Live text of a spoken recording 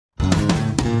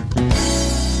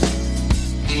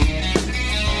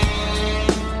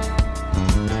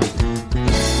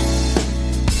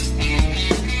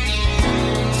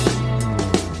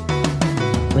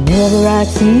Whenever I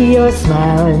see your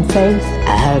smiling face,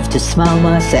 I have to smile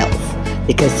myself,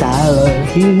 because I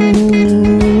love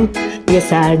you,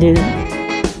 yes I do.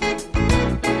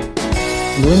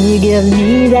 When you give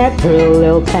me that pearl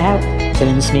little pout,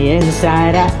 turns me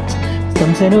inside out.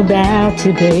 Something about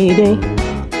you, baby,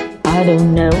 I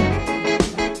don't know.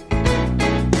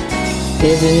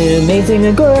 Isn't it amazing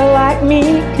a girl like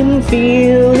me can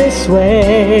feel this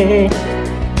way?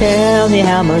 Tell me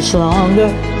how much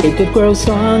longer it could grow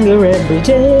stronger every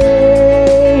day.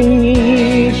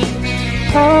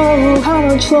 Oh, how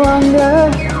much longer?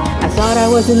 I thought I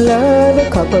was in love a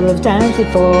couple of times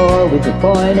before with the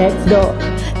boy next door.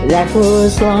 That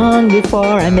was long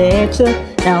before I met you.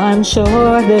 Now I'm sure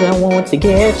that I want to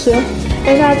get you.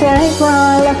 And I thank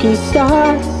my lucky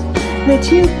stars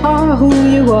that you are who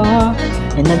you are,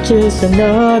 and not just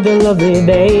another lovely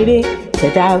baby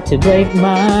set out to break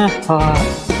my heart.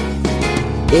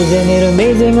 Isn't it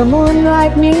amazing a moon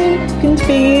like me can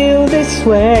feel this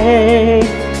way?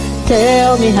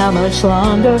 Tell me how much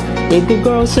longer it could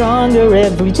grow stronger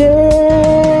every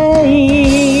day.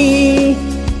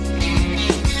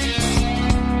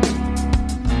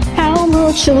 How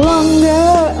much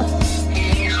longer?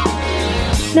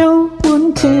 No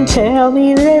one can tell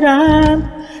me that I'm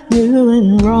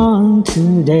doing wrong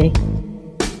today.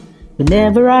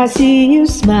 Whenever I see you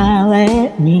smile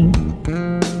at me,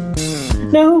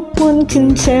 no one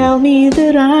can tell me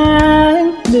that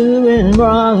I'm doing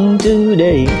wrong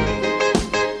today.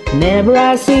 Whenever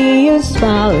I see you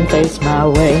smile and face my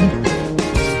way,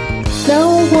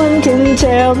 no one can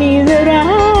tell me that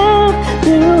I'm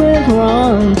doing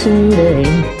wrong today.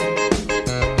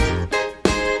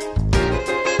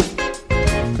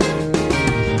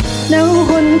 No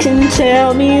one can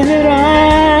tell me that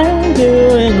I'm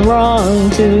doing wrong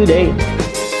today.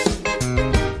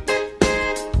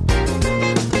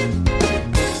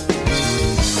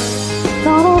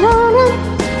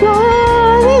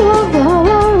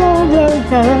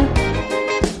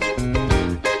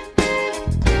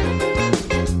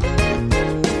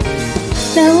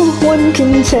 No one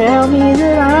can tell me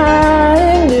that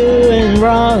I'm doing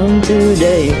wrong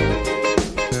today.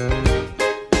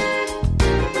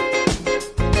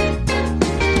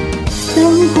 No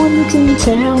one can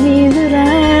tell me that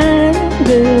I'm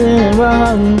doing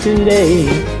wrong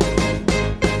today.